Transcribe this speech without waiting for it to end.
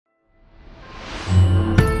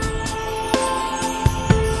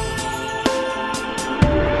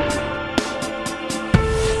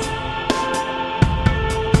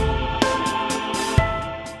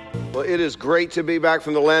It is great to be back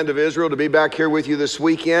from the land of Israel, to be back here with you this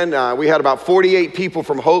weekend. We had about 48 people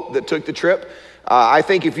from Hope that took the trip. I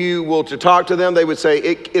think if you were to talk to them, they would say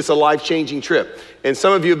it's a life-changing trip. And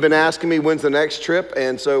some of you have been asking me when's the next trip,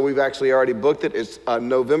 and so we've actually already booked it. It's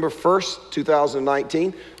November 1st,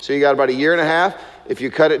 2019, so you got about a year and a half. If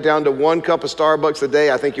you cut it down to 1 cup of Starbucks a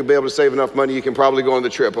day, I think you'll be able to save enough money. You can probably go on the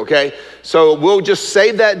trip, okay? So we'll just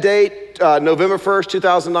save that date, November 1st,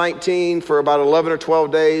 2019, for about 11 or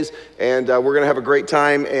 12 days, and we're going to have a great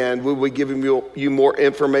time, and we'll be giving you more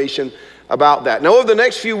information about that. Now, over the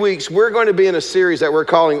next few weeks, we're going to be in a series that we're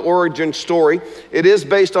calling Origin Story. It is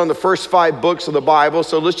based on the first 5 books of the Bible,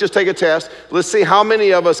 so let's just take a test. Let's see how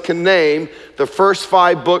many of us can name the first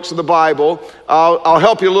 5 books of the Bible. I'll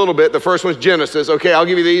help you a little bit. The first one's Genesis. Okay, I'll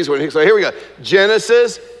give you the easy one. So here we go.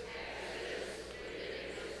 Genesis.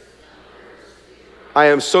 I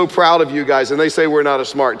am so proud of you guys, and they say we're not a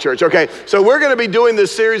smart church. Okay, so we're going to be doing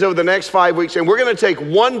this series over the next 5 weeks, and we're going to take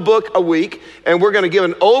 1 book a week, and we're going to give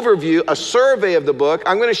an overview, a survey of the book.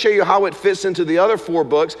 I'm going to show you how it fits into the other 4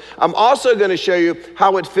 books. I'm also going to show you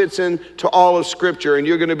how it fits into all of Scripture, and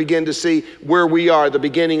you're going to begin to see where we are, the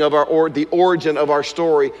beginning of the origin of our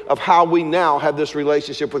story, of how we now have this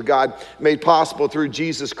relationship with God made possible through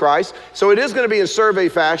Jesus Christ. So it is going to be in survey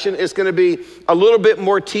fashion. It's going to be a little bit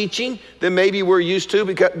more teaching than maybe we're used to,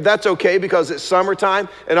 because that's okay, because it's summertime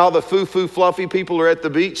and all the foo-foo fluffy people are at the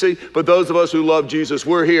beach. See, but those of us who love Jesus,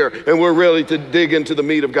 we're here and we're ready to dig into the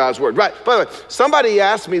meat of God's word. Right. By the way, somebody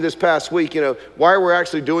asked me this past week, why we're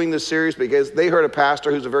actually doing this series, because they heard a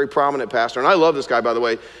pastor who's a very prominent pastor, and I love this guy, by the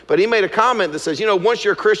way, but he made a comment that says, once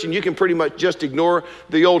you're a Christian, you can pretty much just ignore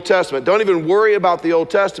the Old Testament. Don't even worry about the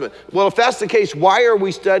Old Testament. Well, if that's the case, why are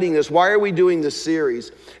we studying this? Why are we doing this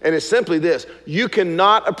series? And it's simply this: you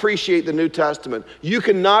cannot appreciate the New Testament. You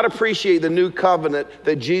cannot appreciate the new covenant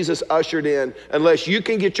that Jesus ushered in unless you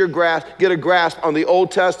can get a grasp on the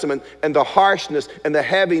Old Testament and the harshness and the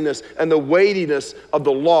heaviness and the weightiness of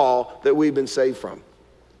the law that we've been saved from.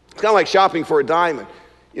 It's kind of like shopping for a diamond.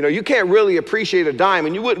 You can't really appreciate a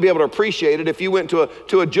diamond. You wouldn't be able to appreciate it if you went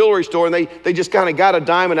to a jewelry store and they just kind of got a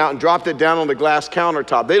diamond out and dropped it down on the glass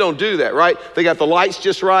countertop. They don't do that, right? They got the lights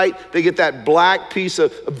just right. They get that black piece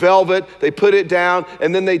of velvet. They put it down,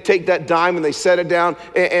 and then they take that diamond, they set it down,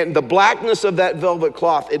 and the blackness of that velvet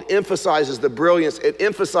cloth, it emphasizes the brilliance. It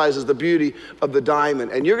emphasizes the beauty of the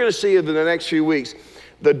diamond. And you're going to see in the next few weeks,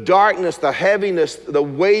 the darkness, the heaviness, the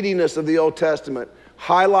weightiness of the Old Testament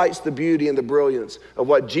highlights the beauty and the brilliance of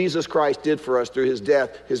what Jesus Christ did for us through his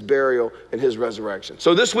death, his burial, and his resurrection.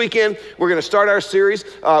 So this weekend, we're going to start our series.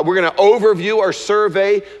 We're going to overview or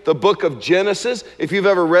survey the book of Genesis. If you've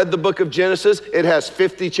ever read the book of Genesis, it has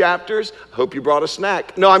 50 chapters. I hope you brought a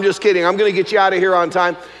snack. No, I'm just kidding. I'm going to get you out of here on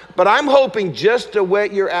time. But I'm hoping just to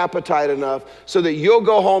whet your appetite enough so that you'll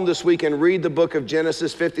go home this week and read the book of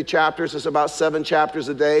Genesis, 50 chapters. It's about 7 chapters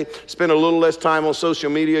a day. Spend a little less time on social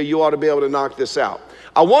media. You ought to be able to knock this out.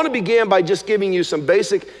 I want to begin by just giving you some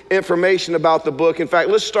basic information about the book. In fact,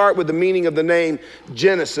 let's start with the meaning of the name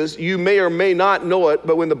Genesis. You may or may not know it,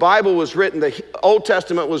 but when the Bible was written, the Old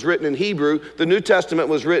Testament was written in Hebrew, the New Testament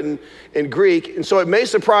was written in Greek. And so it may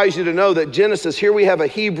surprise you to know that Genesis, here we have a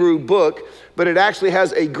Hebrew book, but it actually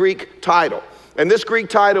has a Greek title. And this Greek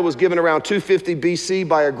title was given around 250 BC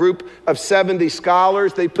by a group of 70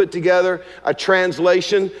 scholars. They put together a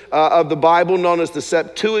translation of the Bible known as the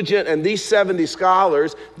Septuagint. And these 70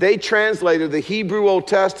 scholars, they translated the Hebrew Old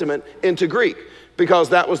Testament into Greek, because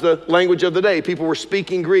that was the language of the day. People were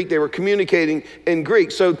speaking Greek. They were communicating in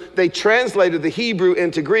Greek. So they translated the Hebrew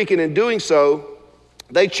into Greek, and in doing so,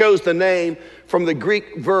 they chose the name from the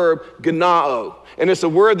Greek verb genao. And it's a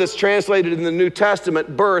word that's translated in the New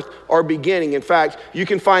Testament, birth or beginning. In fact, you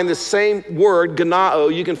can find the same word,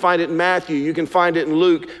 genao, you can find it in Matthew, you can find it in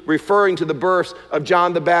Luke, referring to the births of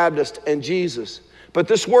John the Baptist and Jesus. But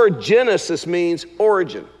this word Genesis means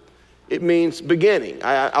origin. It means beginning.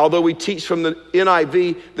 Although we teach from the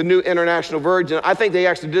NIV, the New International Version, I think they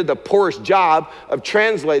actually did the poorest job of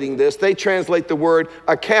translating this. They translate the word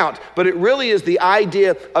account, but it really is the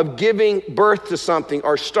idea of giving birth to something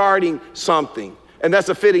or starting something. And that's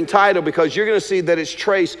a fitting title, because you're going to see that it's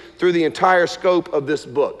traced through the entire scope of this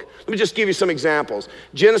book. Let me just give you some examples.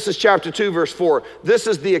 Genesis chapter 2, verse 4. This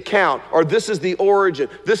is the account, or this is the origin.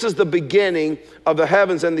 This is the beginning of the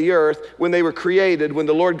heavens and the earth when they were created, when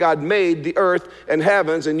the Lord God made the earth and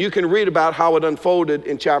heavens. And you can read about how it unfolded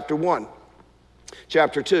in chapter 1.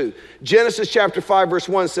 Chapter 2. Genesis chapter 5 verse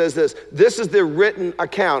 1 says this: this is the written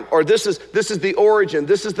account, or this is the origin,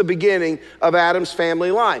 this is the beginning of Adam's family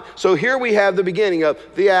line. So here we have the beginning of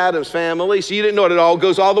the Adams family. So you didn't know it, all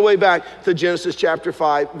goes all the way back to Genesis chapter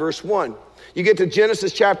 5 verse 1. You get to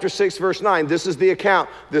Genesis chapter 6, verse 9. This is the account.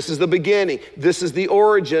 This is the beginning. This is the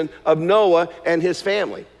origin of Noah and his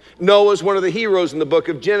family. Noah is one of the heroes in the book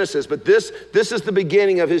of Genesis, but this is the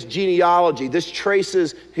beginning of his genealogy. This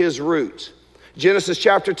traces his roots. Genesis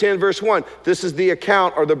chapter 10, verse 1. This is the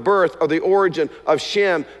account or the birth or the origin of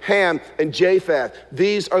Shem, Ham, and Japheth.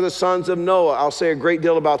 These are the sons of Noah. I'll say a great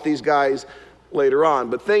deal about these guys later on.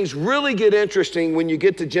 But things really get interesting when you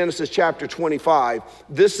get to Genesis chapter 25.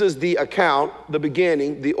 This is the account, the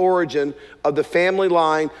beginning, the origin of the family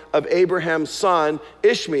line of Abraham's son,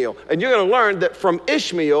 Ishmael. And you're going to learn that from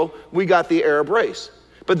Ishmael, we got the Arab race.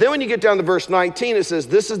 But then when you get down to verse 19, it says,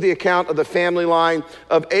 this is the account of the family line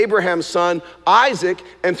of Abraham's son, Isaac,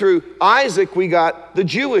 and through Isaac, we got the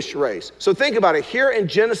Jewish race. So think about it. Here in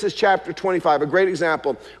Genesis chapter 25, a great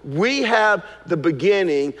example, we have the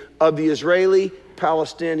beginning of the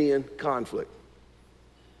Israeli-Palestinian conflict.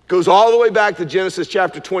 Goes all the way back to Genesis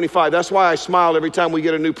chapter 25. That's why I smile every time we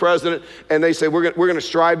get a new president and they say, we're going to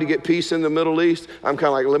strive to get peace in the Middle East. I'm kind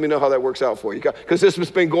of like, let me know how that works out for you. Because this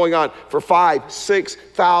has been going on for 5,000,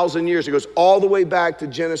 6,000 years. It goes all the way back to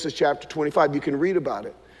Genesis chapter 25. You can read about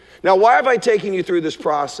it. Now, why have I taken you through this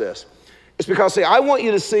process? It's because, I want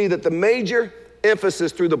you to see that the major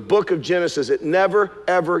emphasis through the book of Genesis, it never,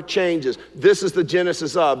 ever changes. This is the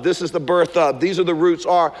genesis of, this is the birth of, these are the roots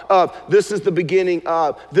are of, this is the beginning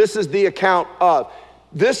of, this is the account of.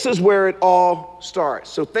 This is where it all starts.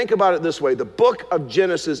 So think about it this way. The book of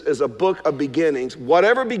Genesis is a book of beginnings.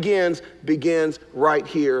 Whatever begins right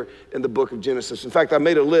here in the book of Genesis. In fact, I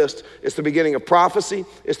made a list. It's the beginning of prophecy.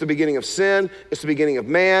 It's the beginning of sin. It's the beginning of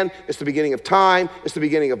man. It's the beginning of time. It's the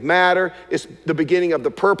beginning of matter. It's the beginning of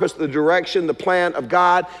the purpose, the direction, the plan of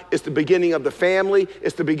God. It's the beginning of the family.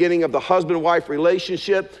 It's the beginning of the husband-wife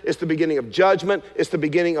relationship. It's the beginning of judgment. It's the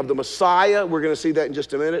beginning of the Messiah. We're going to see that in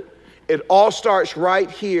just a minute. It all starts right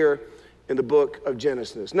here in the book of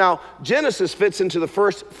Genesis. Now, Genesis fits into the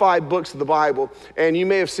first 5 books of the Bible, and you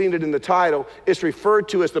may have seen it in the title. It's referred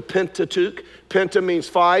to as the Pentateuch. Penta means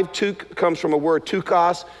 5. Tuch comes from a word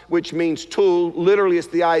tukos, which means tool. Literally, it's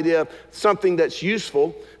the idea of something that's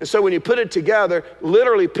useful. And so when you put it together,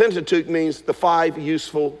 literally Pentateuch means the 5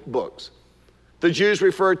 useful books. The Jews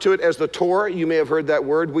refer to it as the Torah. You may have heard that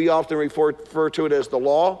word. We often refer to it as the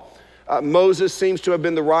law. Moses seems to have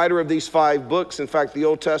been the writer of these 5 books. In fact, the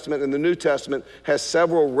Old Testament and the New Testament has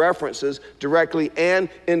several references directly and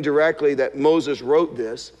indirectly that Moses wrote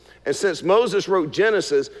this. And since Moses wrote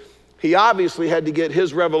Genesis, he obviously had to get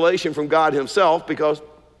his revelation from God himself because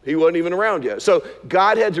he wasn't even around yet. So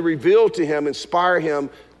God had to reveal to him, inspire him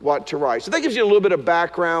what to write. So that gives you a little bit of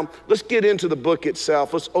background. Let's get into the book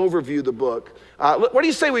itself. Let's overview the book. What do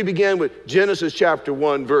you say we begin with Genesis chapter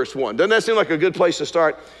 1, verse 1? Doesn't that seem like a good place to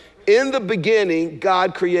start? In the beginning,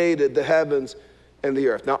 God created the heavens and the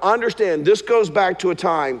earth. Now understand, this goes back to a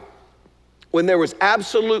time when there was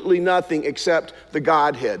absolutely nothing except the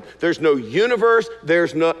Godhead. There's no universe,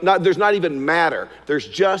 there's not even matter. There's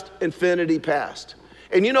just infinity past.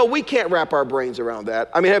 And we can't wrap our brains around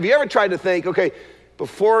that. I mean, have you ever tried to think, okay,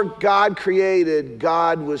 before God created,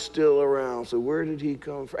 God was still around. So where did he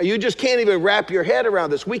come from? You just can't even wrap your head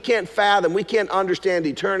around this. We can't fathom, we can't understand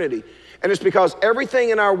eternity. And it's because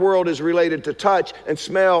everything in our world is related to touch and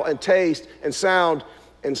smell and taste and sound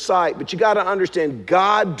and sight. But you got to understand,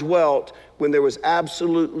 God dwelt when there was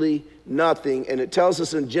absolutely nothing. And it tells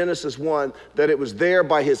us in Genesis 1 that it was there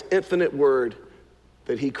by his infinite word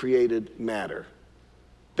that he created matter,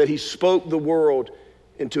 that he spoke the world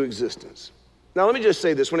into existence. Now, let me just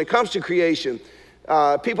say this. When it comes to creation,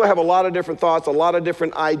 people have a lot of different thoughts, a lot of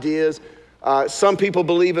different ideas. Some people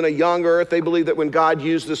believe in a young earth. They believe that when God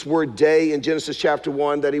used this word day in Genesis chapter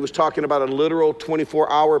 1, that he was talking about a literal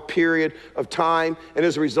 24-hour period of time. And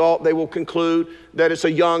as a result, they will conclude that it's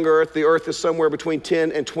a young earth. The earth is somewhere between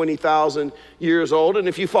 10 and 20,000 years old. And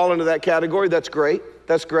if you fall into that category, that's great.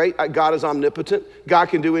 That's great. God is omnipotent. God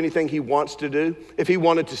can do anything he wants to do. If he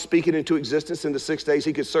wanted to speak it into existence in the 6 days,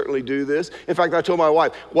 he could certainly do this. In fact, I told my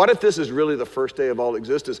wife, what if this is really the first day of all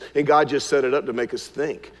existence and God just set it up to make us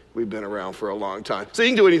think we've been around for a long time? So he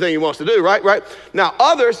can do anything he wants to do, right? Now,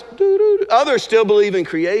 others still believe in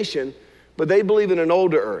creation, but they believe in an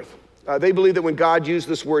older earth. They believe that when God used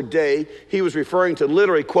this word day, he was referring to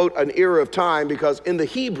literally, quote, an era of time, because in the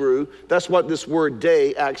Hebrew, that's what this word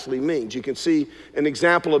day actually means. You can see an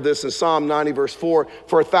example of this in Psalm 90, verse 4.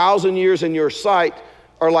 For 1,000 years in your sight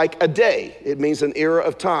are like a day. It means an era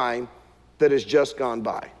of time that has just gone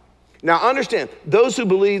by. Now understand, those who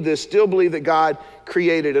believe this still believe that God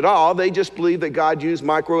created it all. They just believe that God used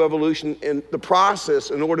microevolution in the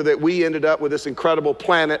process in order that we ended up with this incredible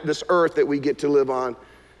planet, this earth that we get to live on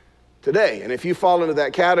today. And if you fall into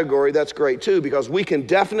that category, that's great too, because we can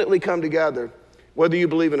definitely come together, whether you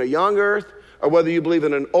believe in a young earth or whether you believe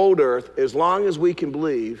in an old earth, as long as we can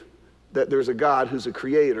believe that there's a God who's a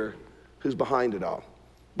creator who's behind it all.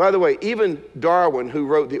 By the way, even Darwin, who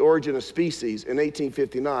wrote The Origin of Species in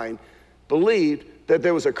 1859, believed that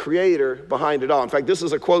there was a creator behind it all. In fact, this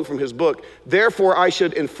is a quote from his book. Therefore, I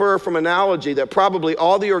should infer from analogy that probably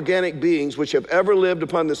all the organic beings which have ever lived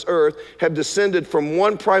upon this earth have descended from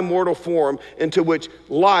one primordial form into which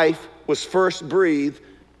life was first breathed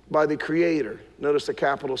by the creator. Notice the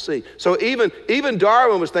capital C. So even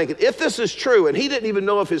Darwin was thinking, if this is true, and he didn't even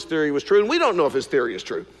know if his theory was true, and we don't know if his theory is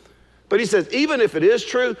true. But he says, even if it is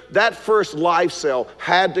true, that first life cell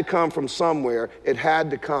had to come from somewhere. It had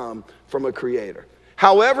to come from a creator.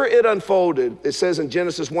 However it unfolded, it says in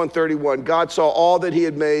Genesis 1:31, God saw all that he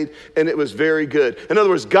had made, and it was very good. In other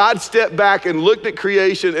words, God stepped back and looked at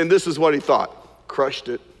creation, and this is what he thought. Crushed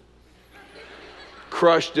it.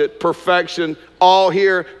 Crushed it. Perfection. All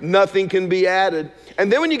here. Nothing can be added.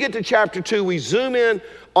 And then when you get to chapter 2, we zoom in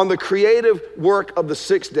on the creative work of the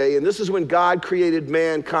sixth day. And this is when God created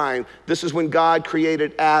mankind. This is when God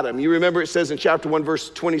created Adam. You remember it says in chapter 1, verse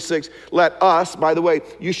 26, let us, by the way,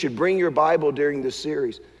 you should bring your Bible during this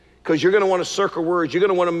series because you're going to want to circle words. You're going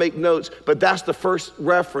to want to make notes. But that's the first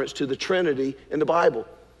reference to the Trinity in the Bible.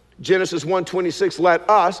 Genesis 1:26, let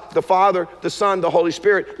us, the Father, the Son, the Holy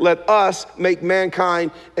Spirit, let us make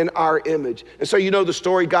mankind in our image. And so you know the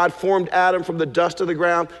story. God formed Adam from the dust of the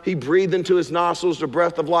ground. He breathed into his nostrils the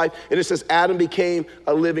breath of life. And it says Adam became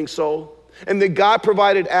a living soul. And then God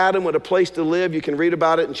provided Adam with a place to live. You can read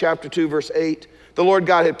about it in chapter 2, verse 8. The Lord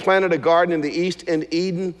God had planted a garden in the east in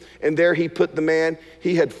Eden, and there he put the man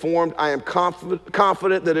he had formed. I am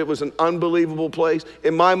confident that it was an unbelievable place.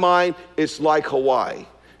 In my mind, it's like Hawaii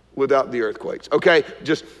without the earthquakes, okay?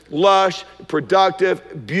 Just lush,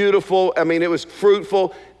 productive, beautiful. I mean, it was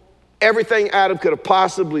fruitful. Everything Adam could have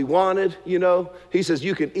possibly wanted, you know. He says,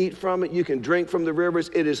 you can eat from it. You can drink from the rivers.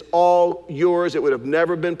 It is all yours. It would have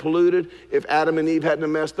never been polluted if Adam and Eve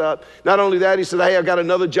hadn't messed up. Not only that, he said, hey, I've got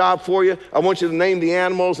another job for you. I want you to name the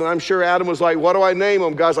animals. And I'm sure Adam was like, what do I name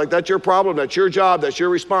them? God's like, that's your problem. That's your job. That's your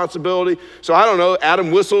responsibility. So I don't know. Adam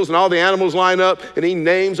whistles and all the animals line up and he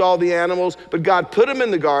names all the animals. But God put him in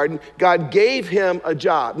the garden. God gave him a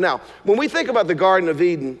job. Now, when we think about the Garden of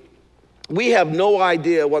Eden, we have no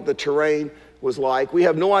idea what the terrain was like. We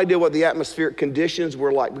have no idea what the atmospheric conditions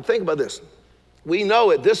were like. But think about this. We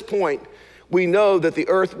know at this point, we know that the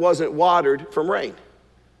earth wasn't watered from rain.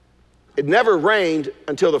 It never rained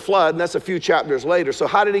until the flood, and that's a few chapters later. So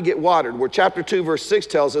how did it get watered? Where chapter 2, verse 6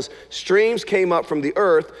 tells us, streams came up from the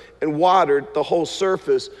earth and watered the whole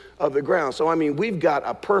surface of the ground. So, I mean, we've got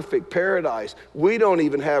a perfect paradise. We don't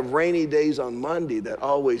even have rainy days on Monday that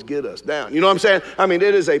always get us down. You know what I'm saying? I mean,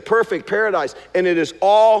 it is a perfect paradise, and it is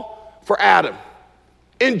all for Adam.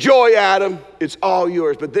 Enjoy, Adam. It's all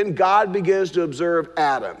yours. But then God begins to observe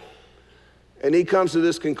Adam, and he comes to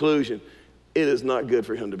this conclusion. It is not good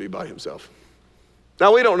for him to be by himself.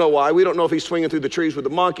 Now, we don't know why. We don't know if he's swinging through the trees with the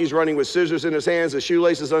monkeys, running with scissors in his hands, his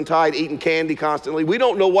shoelaces untied, eating candy constantly. We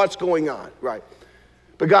don't know what's going on, right?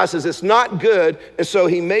 But God says it's not good, and so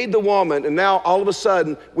he made the woman, and now all of a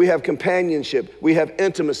sudden we have companionship, we have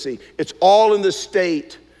intimacy. It's all in the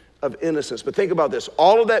state of innocence. But think about this.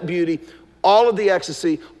 All of that beauty, all of the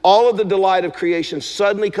ecstasy, all of the delight of creation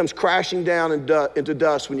suddenly comes crashing down into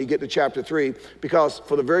dust when you get to chapter 3, because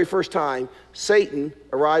for the very first time, Satan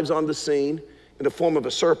arrives on the scene in the form of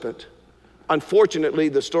a serpent. Unfortunately,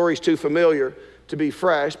 the story's too familiar to be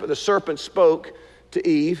fresh, but the serpent spoke to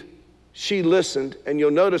Eve. She listened, and you'll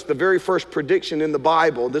notice the very first prediction in the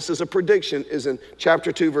Bible, this is a prediction, is in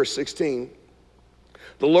chapter 2, verse 16.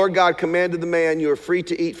 The Lord God commanded the man, you are free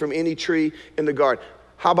to eat from any tree in the garden.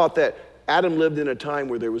 How about that? Adam lived in a time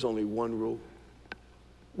where there was only one rule.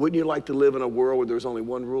 Wouldn't you like to live in a world where there was only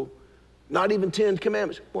one rule? Not even 10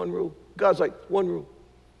 commandments, one rule. God's like, one rule.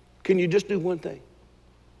 Can you just do one thing?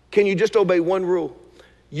 Can you just obey one rule?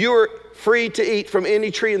 You're free to eat from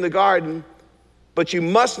any tree in the garden, but you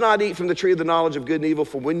must not eat from the tree of the knowledge of good and evil,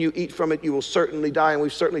 for when you eat from it, you will certainly die. And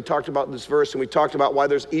we've certainly talked about this verse, and we talked about why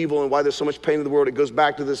there's evil and why there's so much pain in the world. It goes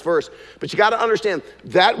back to this verse. But you got to understand,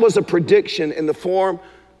 that was a prediction in the form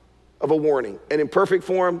of a warning. And in perfect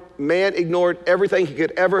form, man ignored everything he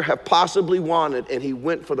could ever have possibly wanted, and he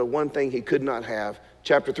went for the one thing he could not have.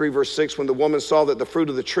 Chapter 3, verse 6, when the woman saw that the fruit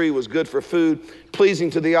of the tree was good for food, pleasing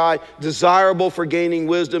to the eye, desirable for gaining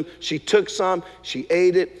wisdom, she took some, she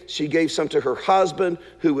ate it, she gave some to her husband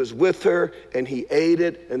who was with her, and he ate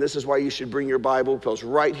it. And this is why you should bring your Bible, because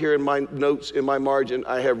right here in my notes, in my margin,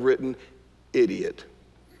 I have written, idiot.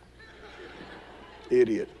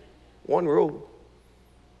 Idiot. One rule.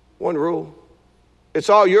 One rule. It's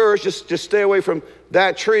all yours. Just stay away from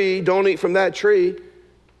that tree. Don't eat from that tree.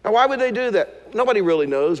 Now, why would they do that? Nobody really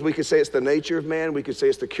knows. We could say it's the nature of man. We could say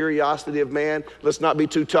it's the curiosity of man. Let's not be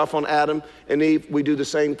too tough on Adam and Eve. We do the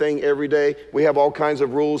same thing every day. We have all kinds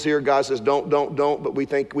of rules here. God says don't, but we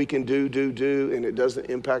think we can do, and it doesn't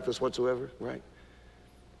impact us whatsoever, right?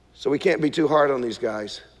 So we can't be too hard on these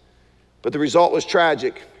guys. But the result was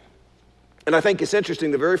tragic. And I think it's interesting.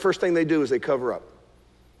 The very first thing they do is they cover up.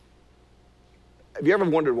 Have you ever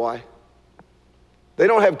wondered why? They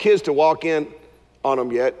don't have kids to walk in on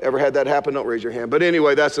them yet. Ever had that happen? Don't raise your hand. But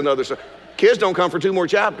anyway, that's another story. Kids don't come for 2 more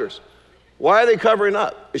chapters. Why are they covering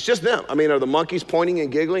up? It's just them. I mean, are the monkeys pointing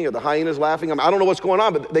and giggling? Are the hyenas laughing? I don't know what's going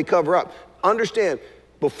on, but they cover up. Understand,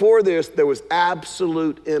 before this, there was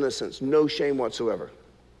absolute innocence, no shame whatsoever,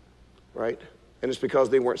 right? And it's because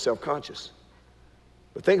they weren't self-conscious.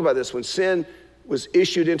 But think about this. When sin was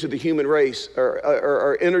issued into the human race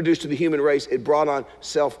or introduced to the human race, it brought on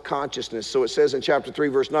self-consciousness. So it says in chapter 3,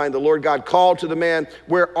 verse 9, the Lord God called to the man,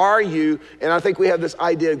 where are you? And I think we have this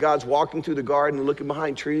idea of God's walking through the garden, looking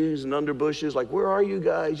behind trees and under bushes, like, where are you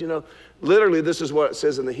guys? You know, literally, this is what it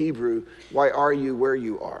says in the Hebrew, why are you where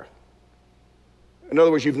you are? In other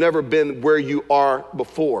words, you've never been where you are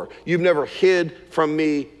before. You've never hid from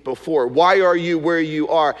me before. Why are you where you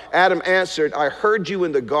are? Adam answered, I heard you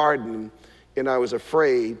in the garden, and I was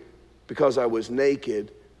afraid because I was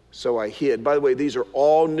naked, so I hid. By the way, these are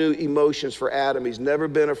all new emotions for Adam. He's never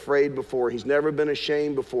been afraid before. He's never been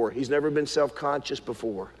ashamed before. He's never been self-conscious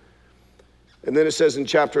before. And then it says in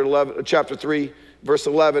chapter 3, verse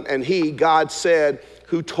 11, and he, God said,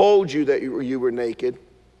 who told you that you were naked?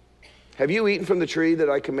 Have you eaten from the tree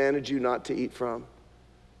that I commanded you not to eat from?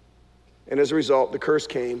 And as a result, the curse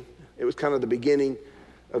came. It was kind of the beginning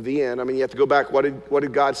of the end. I mean, you have to go back. What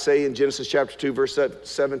did God say in Genesis chapter 2, verse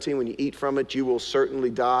 17? When you eat from it, you will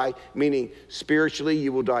certainly die. Meaning, spiritually,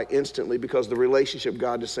 you will die instantly because the relationship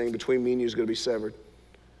God is saying between me and you is going to be severed.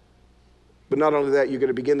 But not only that, you're going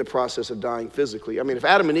to begin the process of dying physically. I mean, if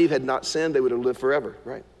Adam and Eve had not sinned, they would have lived forever,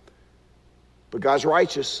 right? But God's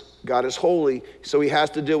righteous, God is holy, so he has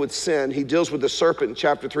to deal with sin. He deals with the serpent in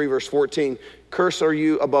chapter 3, verse 14. Cursed are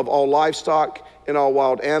you above all livestock and all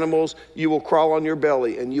wild animals. You will crawl on your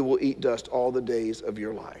belly and you will eat dust all the days of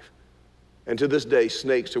your life. And to this day,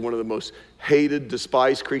 snakes are one of the most hated,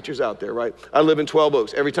 despised creatures out there, right? I live in 12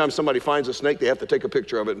 Oaks. Every time somebody finds a snake, they have to take a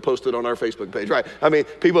picture of it and post it on our Facebook page, right? I mean,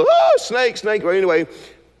 people, snake. Well, anyway,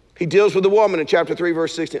 he deals with the woman in chapter 3,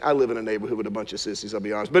 verse 16. I live in a neighborhood with a bunch of sissies, I'll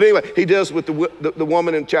be honest. But anyway, he deals with the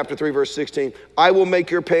woman in chapter 3, verse 16. I will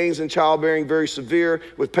make your pains in childbearing very severe.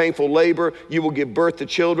 With painful labor, you will give birth to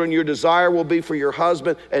children. Your desire will be for your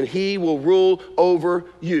husband, and he will rule over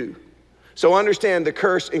you. So understand, the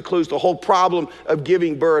curse includes the whole problem of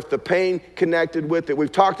giving birth, the pain connected with it.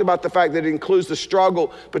 We've talked about the fact that it includes the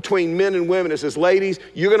struggle between men and women. It says, ladies,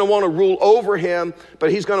 you're going to want to rule over him,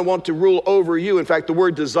 but he's going to want to rule over you. In fact, the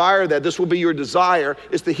word desire, that this will be your desire,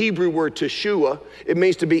 is the Hebrew word teshua. It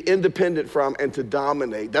means to be independent from and to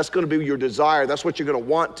dominate. That's going to be your desire. That's what you're going to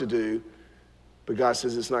want to do. But God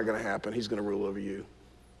says it's not going to happen. He's going to rule over you.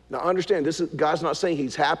 Now understand, God's not saying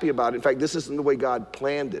he's happy about it. In fact, this isn't the way God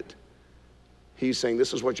planned it. He's saying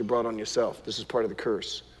this is what you brought on yourself. This is part of the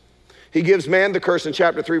curse. He gives man the curse in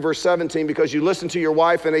chapter 3, verse 17, because you listened to your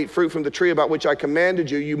wife and ate fruit from the tree about which I commanded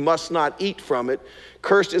you. You must not eat from it.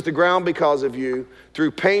 Cursed is the ground because of you. Through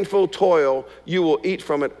painful toil, you will eat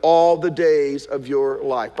from it all the days of your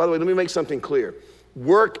life. By the way, let me make something clear.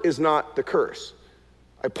 Work is not the curse.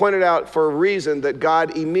 I pointed out for a reason that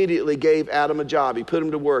God immediately gave Adam a job. He put him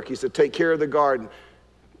to work. He said, take care of the garden.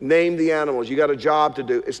 Name the animals. You got a job to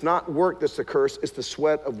do. It's not work that's the curse. It's the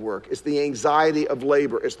sweat of work. It's the anxiety of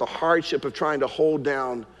labor. It's the hardship of trying to hold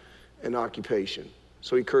down an occupation.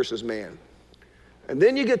 So he curses man. And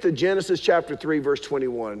then you get to Genesis chapter 3, verse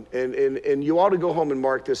 21. And you ought to go home and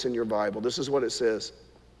mark this in your Bible. This is what it says.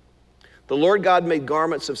 The Lord God made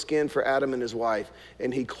garments of skin for Adam and his wife,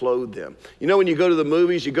 and he clothed them. You know, when you go to the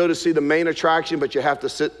movies, you go to see the main attraction, but you have to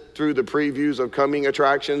sit through the previews of coming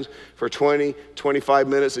attractions for 20, 25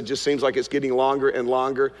 minutes. It just seems like it's getting longer and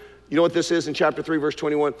longer. You know what this is in chapter 3, verse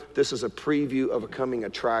 21? This is a preview of a coming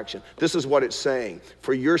attraction. This is what it's saying.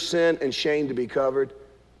 For your sin and shame to be covered,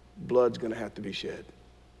 blood's going to have to be shed.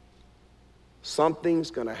 Something's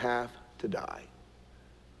going to have to die.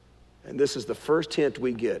 And this is the first hint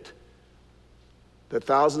we get that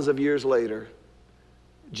thousands of years later,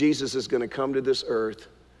 Jesus is going to come to this earth,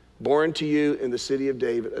 born to you in the city of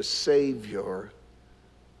David, a Savior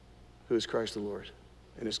who is Christ the Lord.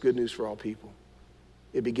 And it's good news for all people.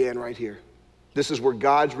 It began right here. This is where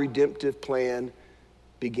God's redemptive plan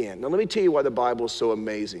began. Now, let me tell you why the Bible is so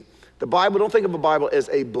amazing. The Bible, don't think of a Bible as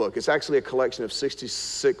a book. It's actually a collection of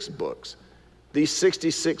 66 books. These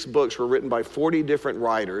 66 books were written by 40 different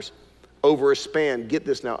writers over a span, get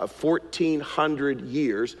this now, of 1,400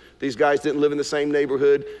 years. These guys didn't live in the same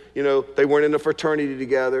neighborhood. They weren't in a fraternity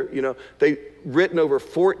together. They written over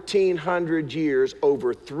 1,400 years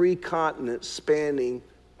over 3 continents spanning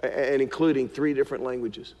and including 3 different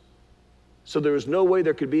languages. So there was no way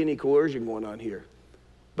there could be any coercion going on here.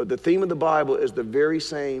 But the theme of the Bible is the very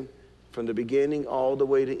same from the beginning all the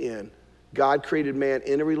way to end. God created man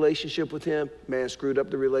in a relationship with him. Man screwed up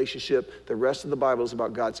the relationship. The rest of the Bible is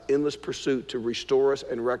about God's endless pursuit to restore us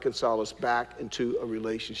and reconcile us back into a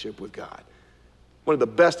relationship with God. One of the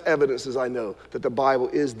best evidences I know that the Bible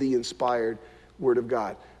is the inspired Word of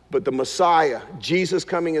God. But the Messiah, Jesus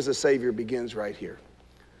coming as a Savior, begins right here.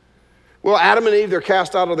 Well, Adam and Eve, they're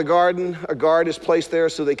cast out of the garden. A guard is placed there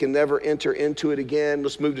so they can never enter into it again.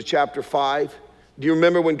 Let's move to chapter 5. Do you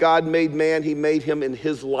remember when God made man, he made him in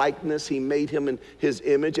his likeness. He made him in his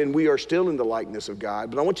image, and we are still in the likeness of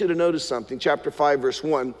God. But I want you to notice something. Chapter 5, verse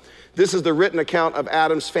 1. This is the written account of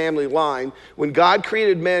Adam's family line. When God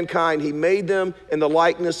created mankind, he made them in the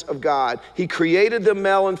likeness of God. He created them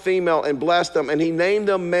male and female and blessed them, and he named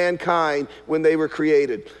them mankind when they were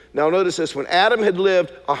created. Now notice this. When Adam had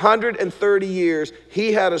lived 130 years,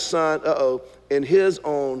 he had a son, in his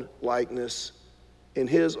own likeness, in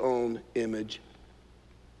his own image.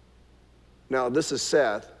 Now, this is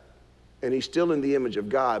Seth, and he's still in the image of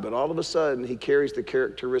God, but all of a sudden, he carries the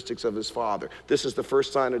characteristics of his father. This is the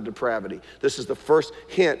first sign of depravity. This is the first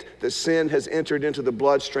hint that sin has entered into the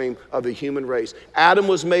bloodstream of the human race. Adam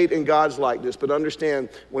was made in God's likeness, but understand,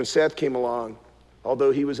 when Seth came along,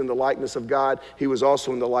 although he was in the likeness of God, he was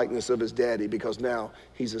also in the likeness of his daddy, because now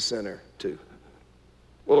he's a sinner too.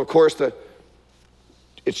 Well, of course,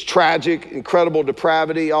 it's tragic, incredible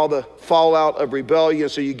depravity, all the fallout of rebellion.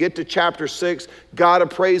 So you get to chapter 6, God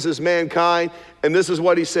appraises mankind, and this is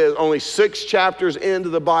what he says. Only 6 chapters into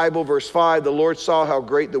the Bible, verse 5, the Lord saw how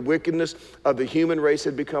great the wickedness of the human race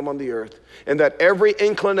had become on the earth, and that every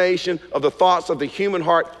inclination of the thoughts of the human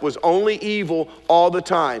heart was only evil all the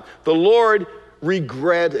time. The Lord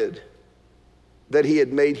regretted that he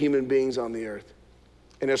had made human beings on the earth,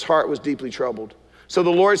 and his heart was deeply troubled. So the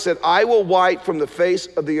Lord said, I will wipe from the face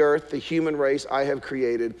of the earth the human race I have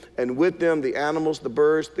created, and with them the animals, the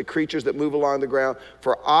birds, the creatures that move along the ground,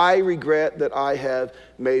 for I regret that I have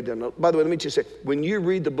made them. Now, by the way, let me just say, when you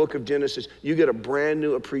read the book of Genesis, you get a brand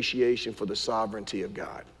new appreciation for the sovereignty of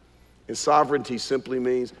God. And sovereignty simply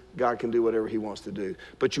means God can do whatever he wants to do.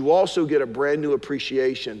 But you also get a brand new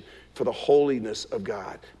appreciation for the holiness of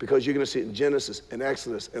God, because you're going to see it in Genesis and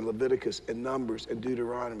Exodus and Leviticus and Numbers and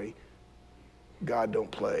Deuteronomy. God don't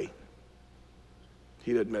play.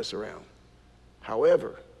 He doesn't mess around.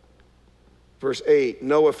 However, verse 8,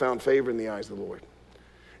 Noah found favor in the eyes of the Lord.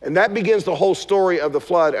 And that begins the whole story of the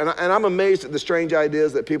flood. And I'm amazed at the strange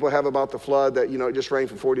ideas that people have about the flood, that, it just rained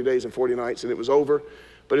for 40 days and 40 nights and it was over.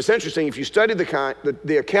 But it's interesting, if you study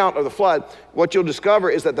the account of the flood, what you'll discover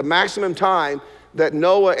is that the maximum time that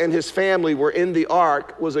Noah and his family were in the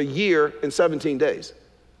ark was a year and 17 days.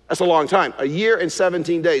 That's a long time, a year and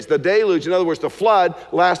 17 days. The deluge, in other words, the flood,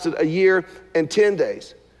 lasted a year and 10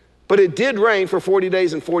 days. But it did rain for 40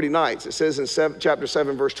 days and 40 nights. It says in chapter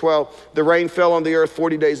 7, verse 12, the rain fell on the earth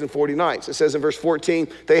 40 days and 40 nights. It says in verse 14,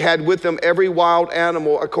 they had with them every wild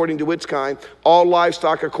animal according to its kind, all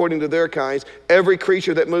livestock according to their kinds, every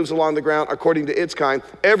creature that moves along the ground according to its kind,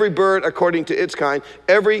 every bird according to its kind,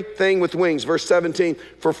 everything with wings. Verse 17,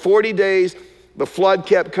 for 40 days the flood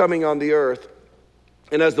kept coming on the earth.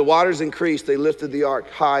 And as the waters increased, they lifted the ark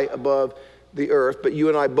high above the earth. But you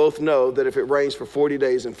and I both know that if it rains for 40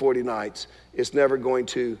 days and 40 nights, it's never going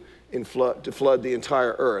to flood the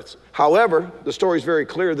entire earth. However, the story is very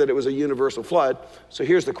clear that it was a universal flood. So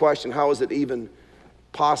here's the question, how is it even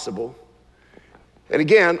possible? And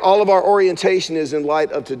again, all of our orientation is in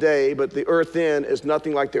light of today, but the earth then is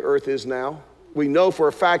nothing like the earth is now. We know for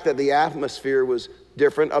a fact that the atmosphere was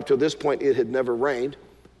different. Up to this point, it had never rained.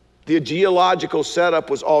 The geological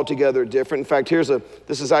setup was altogether different. In fact,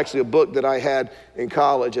 this is actually a book that I had in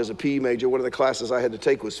college as a PE major. One of the classes I had to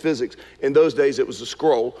take was physics. In those days, it was a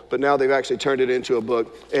scroll, but now they've actually turned it into a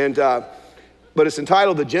book. But it's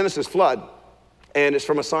entitled The Genesis Flood, and it's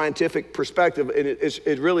from a scientific perspective, and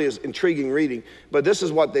it really is intriguing reading. But this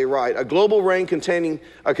is what they write. A global rain continuing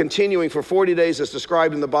for 40 days as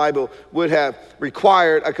described in the Bible would have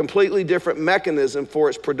required a completely different mechanism for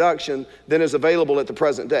its production than is available at the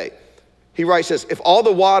present day. He writes this, if all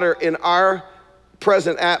the water in our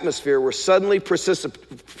present atmosphere were suddenly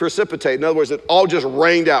precipitated, in other words, it all just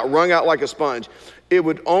rained out, wrung out like a sponge, it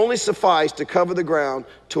would only suffice to cover the ground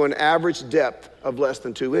to an average depth of less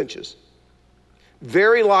than 2 inches.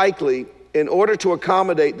 Very likely, in order to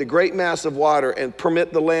accommodate the great mass of water and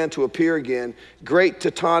permit the land to appear again, great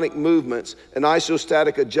tectonic movements and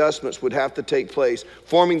isostatic adjustments would have to take place,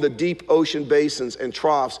 forming the deep ocean basins and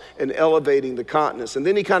troughs and elevating the continents. And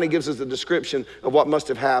then he kind of gives us a description of what must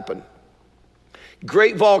have happened.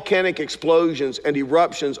 Great volcanic explosions and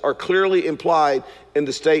eruptions are clearly implied in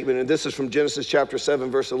the statement, and this is from Genesis chapter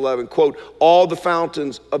 7, verse 11, quote, all the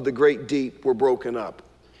fountains of the great deep were broken up,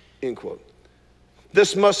 end quote.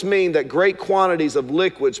 This must mean that great quantities of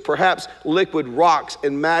liquids, perhaps liquid rocks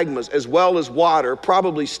and magmas, as well as water,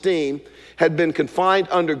 probably steam, had been confined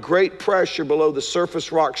under great pressure below the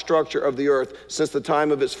surface rock structure of the earth since the time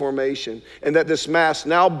of its formation, and that this mass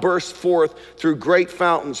now burst forth through great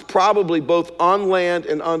fountains, probably both on land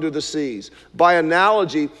and under the seas. By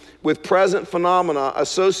analogy with present phenomena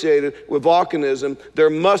associated with volcanism, there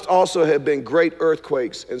must also have been great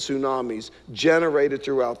earthquakes and tsunamis generated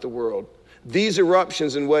throughout the world. These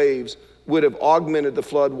eruptions and waves would have augmented the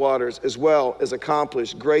flood waters as well as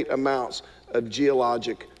accomplished great amounts of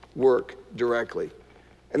geologic work directly.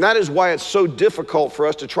 And that is why it's so difficult for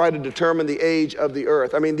us to try to determine the age of the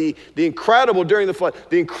earth. I mean, the incredible, during the flood,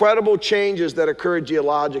 the incredible changes that occurred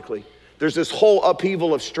geologically. There's this whole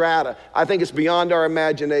upheaval of strata. I think it's beyond our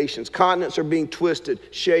imaginations. Continents are being twisted,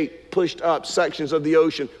 shaped, pushed up, sections of the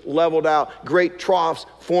ocean leveled out, great troughs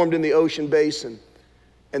formed in the ocean basin.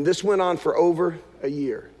 And this went on for over a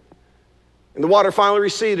year. And the water finally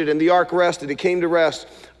receded and the ark rested. It came to rest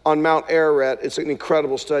on Mount Ararat. It's an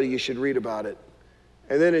incredible study. You should read about it.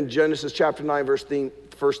 And then in Genesis chapter 9, verse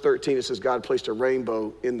 13, it says God placed a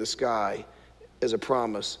rainbow in the sky as a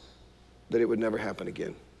promise that it would never happen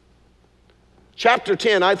again. Chapter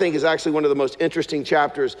 10, I think, is actually one of the most interesting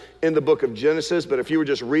chapters in the book of Genesis. But if you were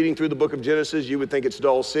just reading through the book of Genesis, you would think it's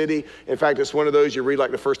dull city. In fact, it's one of those you read like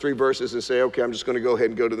the first 3 verses and say, okay, I'm just going to go ahead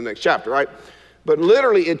and go to the next chapter, right? But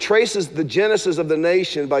literally, it traces the genesis of the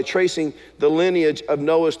nation by tracing the lineage of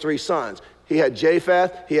Noah's 3 sons. He had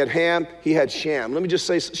Japheth, he had Ham, he had Shem. Let me just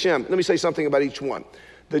say Shem. Let me say something about each one.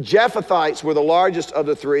 The Japhethites were the largest of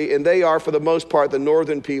the 3, and they are, for the most part, the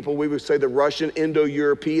northern people. We would say the Russian,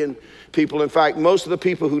 Indo-European people. In fact, most of the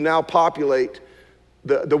people who now populate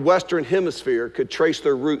the Western Hemisphere could trace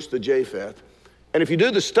their roots to Japheth. And if you do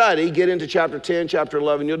the study, get into chapter 10, chapter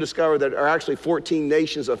 11, you'll discover that there are actually 14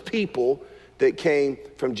 nations of people that came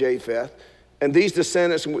from Japheth. And these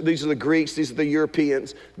descendants, these are the Greeks, these are the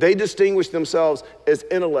Europeans, they distinguish themselves as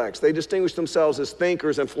intellects. They distinguish themselves as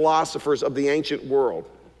thinkers and philosophers of the ancient world.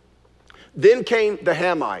 Then came the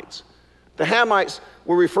Hamites. The Hamites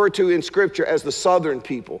were referred to in Scripture as the southern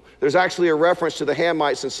people. There's actually a reference to the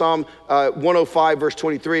Hamites in Psalm 105, verse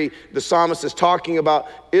 23. The psalmist is talking about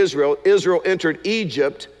Israel. Israel entered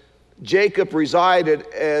Egypt. Jacob resided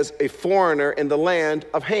as a foreigner in the land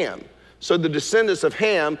of Ham. So the descendants of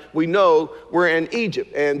Ham, we know, were in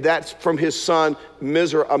Egypt. And that's from his son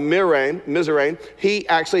Mizraim.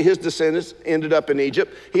 His descendants ended up in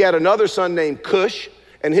Egypt. He had another son named Cush,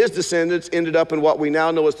 and his descendants ended up in what we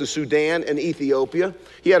now know as the Sudan and Ethiopia.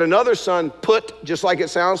 He had another son, Put, just like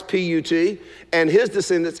it sounds, P-U-T, and his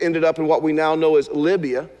descendants ended up in what we now know as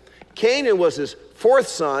Libya. Canaan was his 4th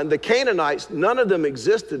son. The Canaanites, none of them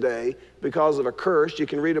exist today because of a curse. You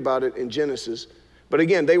can read about it in Genesis. But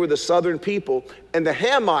again, they were the southern people. And the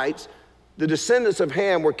Hamites, the descendants of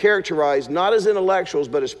Ham, were characterized not as intellectuals,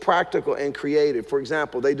 but as practical and creative. For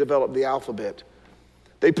example, they developed the alphabet.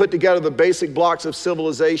 They put together the basic blocks of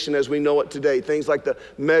civilization as we know it today, things like the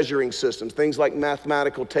measuring systems, things like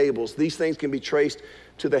mathematical tables. These things can be traced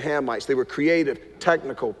to the Hamites. They were creative,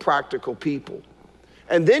 technical, practical people.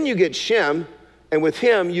 And then you get Shem, and with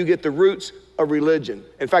him you get the roots of religion.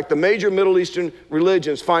 In fact, the major Middle Eastern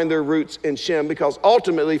religions find their roots in Shem because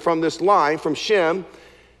ultimately from this line, from Shem,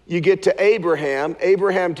 you get to Abraham.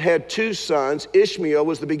 Abraham had 2 sons. Ishmael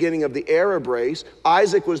was the beginning of the Arab race.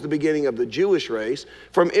 Isaac was the beginning of the Jewish race.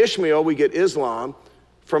 From Ishmael, we get Islam.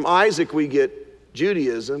 From Isaac, we get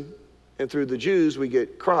Judaism. And through the Jews, we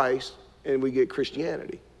get Christ, and we get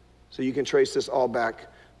Christianity. So you can trace this all back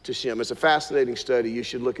to Shem. It's a fascinating study. You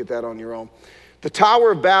should look at that on your own. The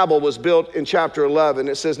Tower of Babel was built in chapter 11.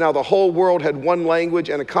 It says, now the whole world had one language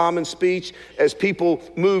and a common speech. As people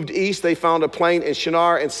moved east, they found a plain in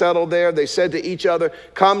Shinar and settled there. They said to each other,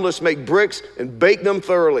 come, let's make bricks and bake them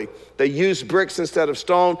thoroughly. They used bricks instead of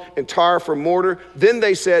stone and tar for mortar. Then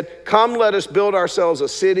they said, come, let us build ourselves a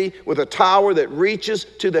city with a tower that reaches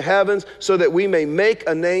to the heavens so that we may make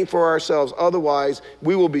a name for ourselves. Otherwise,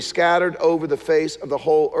 we will be scattered over the face of the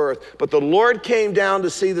whole earth. But the Lord came down to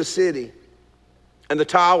see the city and the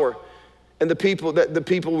tower and the people that the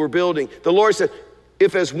people were building. The Lord said,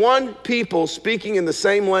 if as one people speaking in the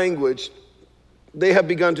same language, they have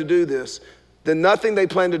begun to do this, then nothing they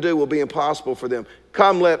plan to do will be impossible for them.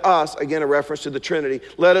 Come, let us, again a reference to the Trinity,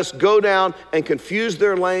 let us go down and confuse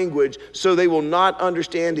their language so they will not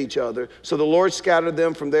understand each other. So the Lord scattered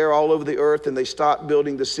them from there all over the earth, and they stopped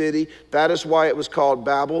building the city. That is why it was called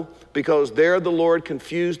Babel, because there the Lord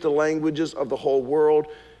confused the languages of the whole world.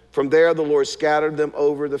 From there, the Lord scattered them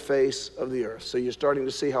over the face of the earth. So you're starting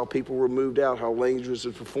to see how people were moved out, how languages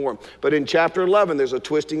were formed. But in chapter 11, there's a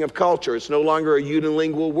twisting of culture. It's no longer a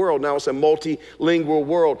unilingual world. Now it's a multilingual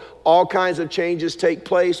world. All kinds of changes take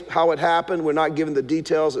place. How it happened, we're not given the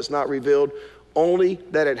details. It's not revealed. Only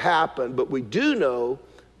that it happened. But we do know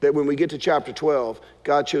that when we get to chapter 12,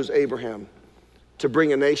 God chose Abraham to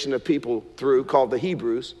bring a nation of people through called the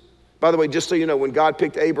Hebrews. By the way, just so you know, when God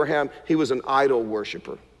picked Abraham, he was an idol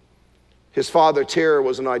worshiper. His father Terah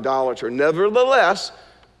was an idolater. Nevertheless,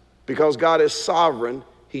 because God is sovereign,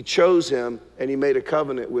 he chose him and he made a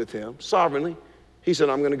covenant with him sovereignly. He said,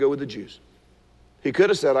 I'm going to go with the Jews. He could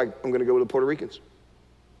have said, I'm going to go with the Puerto Ricans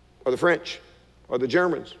or the French or the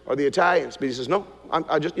Germans or the Italians. But he says, no,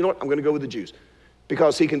 you know what? I'm going to go with the Jews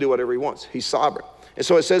because he can do whatever he wants. He's sovereign. And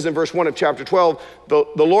so it says in verse 1 of chapter 12, the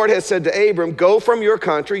Lord had said to Abram, go from your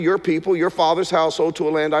country, your people, your father's household to a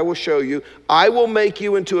land I will show you. I will make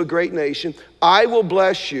you into a great nation. I will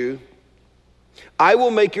bless you. I will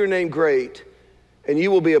make your name great, and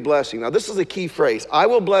you will be a blessing. Now, this is a key phrase. I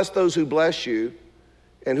will bless those who bless you,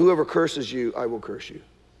 and whoever curses you, I will curse you.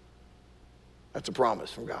 That's a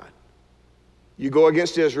promise from God. You go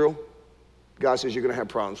against Israel, God says you're going to have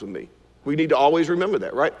problems with me. We need to always remember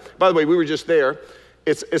that, right? By the way, we were just there.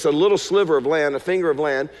 It's a little sliver of land, a finger of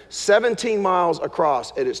land, 17 miles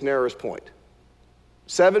across at its narrowest point.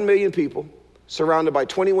 7 million people surrounded by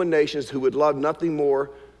 21 nations who would love nothing more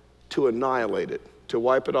to annihilate it, to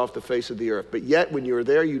wipe it off the face of the earth. But yet, when you're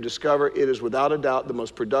there, you discover it is without a doubt the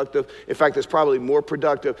most productive. In fact, it's probably more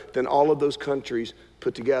productive than all of those countries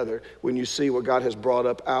put together when you see what God has brought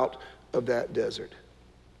up out of that desert.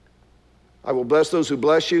 I will bless those who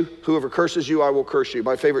bless you. Whoever curses you, I will curse you.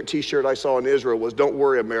 My favorite t-shirt I saw in Israel was, don't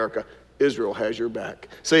worry, America. Israel has your back.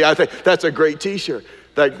 See, I think that's a great t-shirt.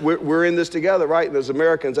 Like we're in this together, right? And as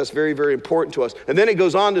Americans, that's very, very important to us. And then it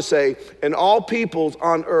goes on to say, and all peoples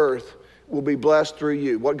on earth will be blessed through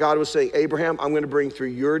you. What God was saying, Abraham, I'm going to bring through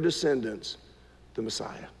your descendants the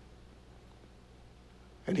Messiah.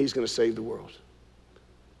 And he's going to save the world.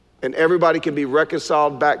 And everybody can be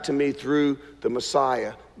reconciled back to me through the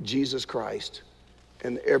Messiah, Jesus Christ.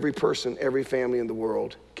 And every person, every family in the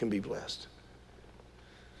world can be blessed.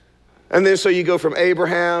 And then so you go from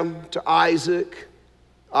Abraham to Isaac.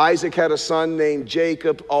 Isaac had a son named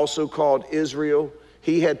Jacob, also called Israel.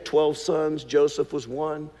 He had 12 sons. Joseph was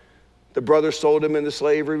one. The brothers sold him into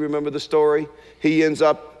slavery. Remember the story? He ends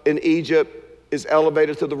up in Egypt, is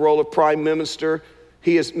elevated to the role of prime minister.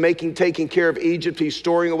 He is taking care of Egypt. He's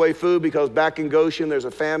storing away food because back in Goshen, there's a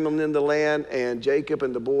famine in the land, and Jacob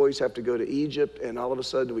and the boys have to go to Egypt. And all of a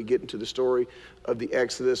sudden, we get into the story of the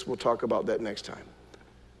Exodus. We'll talk about that next time.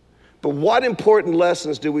 But what important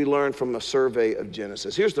lessons do we learn from a survey of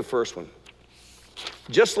Genesis? Here's the first one.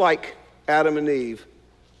 Just like Adam and Eve,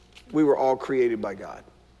 we were all created by God.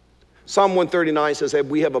 Psalm 139 says that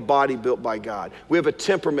we have a body built by God. We have a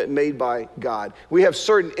temperament made by God. We have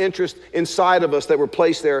certain interests inside of us that were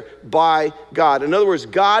placed there by God. In other words,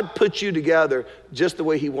 God put you together just the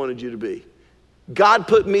way he wanted you to be. God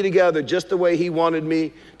put me together just the way he wanted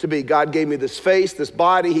me to be. God gave me this face, this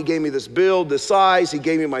body. He gave me this build, this size. He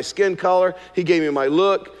gave me my skin color. He gave me my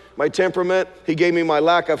look, my temperament. He gave me my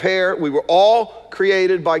lack of hair. We were all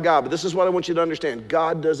created by God. But this is what I want you to understand.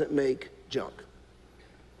 God doesn't make junk.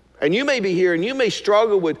 And you may be here and you may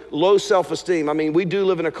struggle with low self-esteem. I mean, we do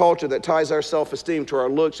live in a culture that ties our self-esteem to our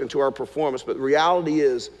looks and to our performance. But the reality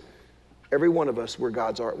is, every one of us, we're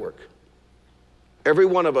God's artwork. Every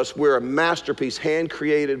one of us, we're a masterpiece hand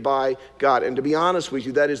created by God. And to be honest with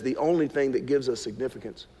you, that is the only thing that gives us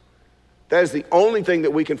significance. That is the only thing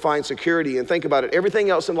that we can find security in. Think about it.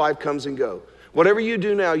 Everything else in life comes and go. Whatever you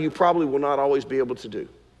do now, you probably will not always be able to do.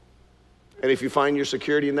 And if you find your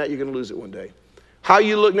security in that, you're going to lose it one day. How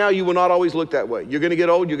you look now, you will not always look that way. You're going to get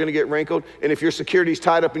old, you're going to get wrinkled, and if your security's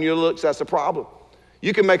tied up in your looks, that's a problem.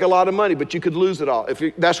 You can make a lot of money, but you could lose it all.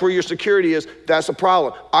 That's where your security is, that's a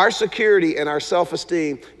problem. Our security and our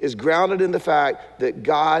self-esteem is grounded in the fact that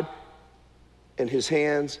God and his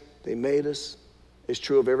hands, they made us. It's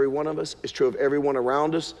true of every one of us. It's true of everyone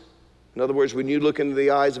around us. In other words, when you look into the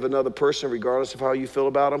eyes of another person, regardless of how you feel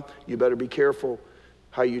about them, you better be careful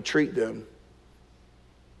how you treat them.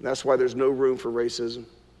 And that's why there's no room for racism.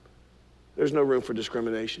 There's no room for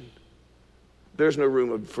discrimination. There's no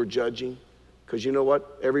room for judging. Because you know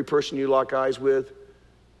what? Every person you lock eyes with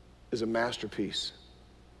is a masterpiece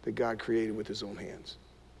that God created with his own hands.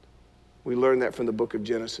 We learned that from the book of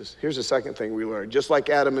Genesis. Here's the second thing we learned. Just like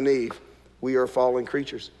Adam and Eve, we are fallen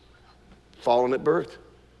creatures, fallen at birth.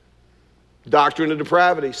 Doctrine of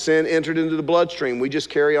depravity. Sin entered into the bloodstream. We just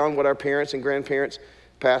carry on what our parents and grandparents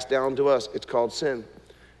passed down to us. It's called sin.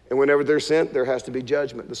 And whenever there's sin, there has to be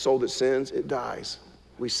judgment. The soul that sins, it dies.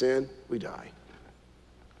 We sin, we die.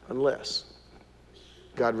 Unless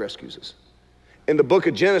God rescues us. In the book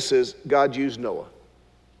of Genesis, God used Noah.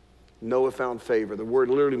 Noah found favor. The word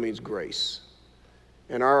literally means grace.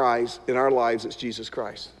 In our eyes, in our lives, it's Jesus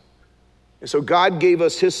Christ. And so God gave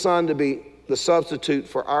us his son to be the substitute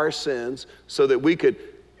for our sins so that we could,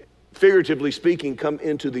 figuratively speaking, come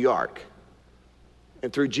into the ark.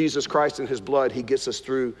 And through Jesus Christ and his blood, he gets us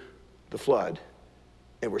through the flood.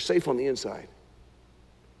 And we're safe on the inside,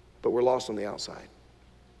 but we're lost on the outside.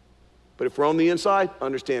 But if we're on the inside,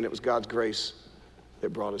 understand it was God's grace that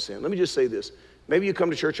brought us in. Let me just say this. Maybe you come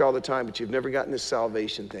to church all the time, but you've never gotten this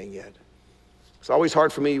salvation thing yet. It's always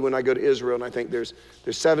hard for me when I go to Israel and I think there's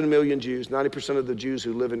 7 million Jews. 90% of the Jews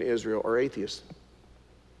who live in Israel are atheists.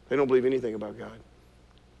 They don't believe anything about God.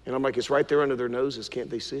 And I'm like, it's right there under their noses. Can't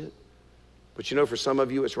they see it? But you know, for some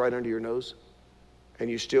of you, it's right under your nose. And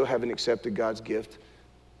you still haven't accepted God's gift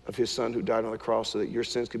of his son who died on the cross so that your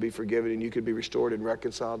sins could be forgiven and you could be restored and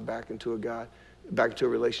reconciled back into a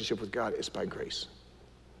relationship with God. It's by grace.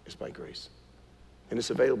 It's by grace. And it's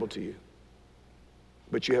available to you.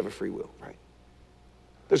 But you have a free will, right?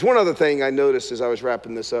 There's one other thing I noticed as I was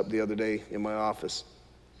wrapping this up the other day in my office.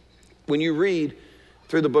 When you read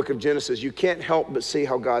through the book of Genesis, you can't help but see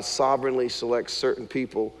how God sovereignly selects certain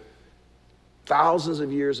people thousands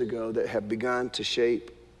of years ago that have begun to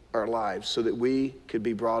shape our lives so that we could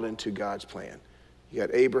be brought into God's plan. You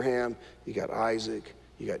got Abraham, you got Isaac,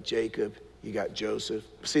 you got Jacob, you got Joseph.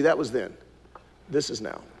 See, that was then. This is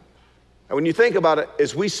now. And when you think about it,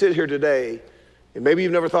 as we sit here today, and maybe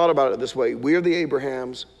you've never thought about it this way, we're the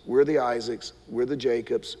Abrahams, we're the Isaacs, we're the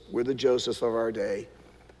Jacobs, we're the Josephs of our day.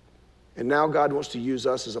 And now God wants to use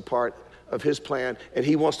us as a part of his plan, and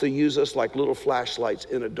he wants to use us like little flashlights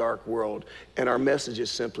in a dark world. And our message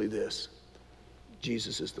is simply this: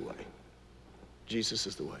 Jesus is the way. Jesus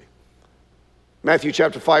is the way. Matthew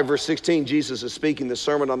chapter 5, verse 16, Jesus is speaking the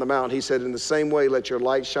Sermon on the Mount. He said, in the same way, let your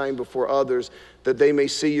light shine before others that they may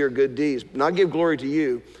see your good deeds. Not give glory to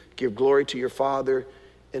you, give glory to your Father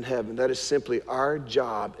in heaven. That is simply our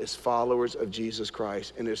job as followers of Jesus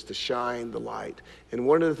Christ, and it's to shine the light. And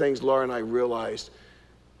one of the things Laura and I realized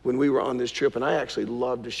when we were on this trip, and I actually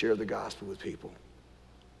love to share the gospel with people,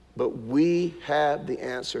 but we have the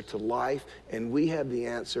answer to life, and we have the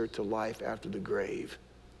answer to life after the grave.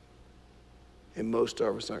 And most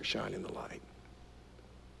of us aren't shining the light.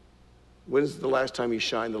 When's the last time you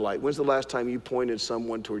shined the light? When's the last time you pointed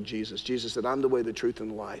someone toward Jesus? Jesus said, I'm the way, the truth,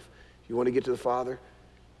 and the life. You want to get to the Father?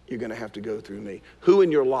 You're going to have to go through me. Who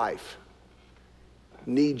in your life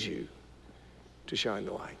needs you to shine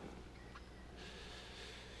the light?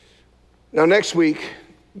 Now, next week,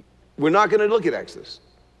 we're not going to look at Exodus.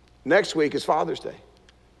 Next week is Father's Day.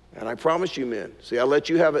 And I promise you, men, see, I let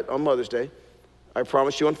you have it on Mother's Day. I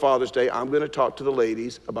promise you on Father's Day, I'm going to talk to the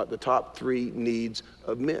ladies about the top 3 needs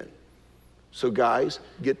of men. So guys,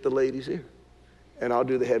 get the ladies here, and I'll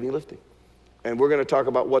do the heavy lifting. And we're going to talk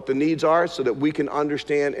about what the needs are so that we can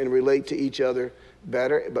understand and relate to each other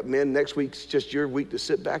better. But men, next week's just your week to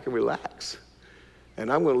sit back and relax.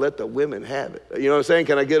 And I'm going to let the women have it. You know what I'm saying?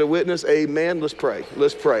 Can I get a witness? Amen. Let's pray.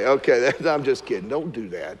 Let's pray. Okay, I'm just kidding. Don't do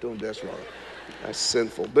that. That's wrong. That's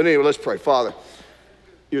sinful. But anyway, let's pray. Father,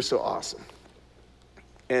 you're so awesome.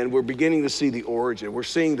 And we're beginning to see the origin. We're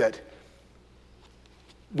seeing that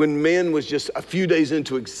when man was just a few days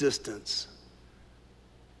into existence,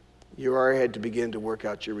 you already had to begin to work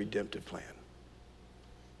out your redemptive plan.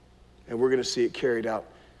 And we're going to see it carried out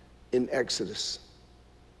in Exodus,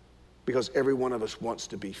 because every one of us wants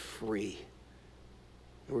to be free.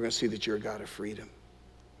 And we're going to see that you're a God of freedom.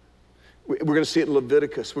 We're going to see it in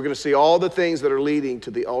Leviticus. We're going to see all the things that are leading to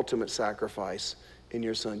the ultimate sacrifice in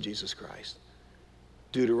your Son, Jesus Christ.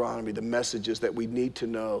 Deuteronomy, the messages that we need to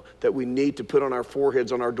know, that we need to put on our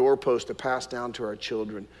foreheads, on our doorposts, to pass down to our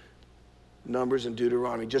children. Numbers and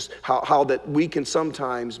Deuteronomy, just how that we can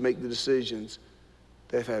sometimes make the decisions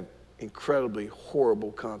that have incredibly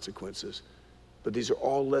horrible consequences. But these are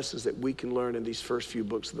all lessons that we can learn in these first few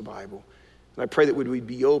books of the Bible. And I pray that we'd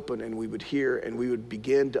be open and we would hear and we would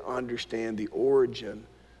begin to understand the origin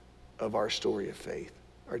of our story of faith,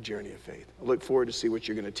 our journey of faith. I look forward to see what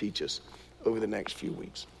you're going to teach us over the next few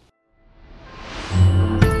weeks.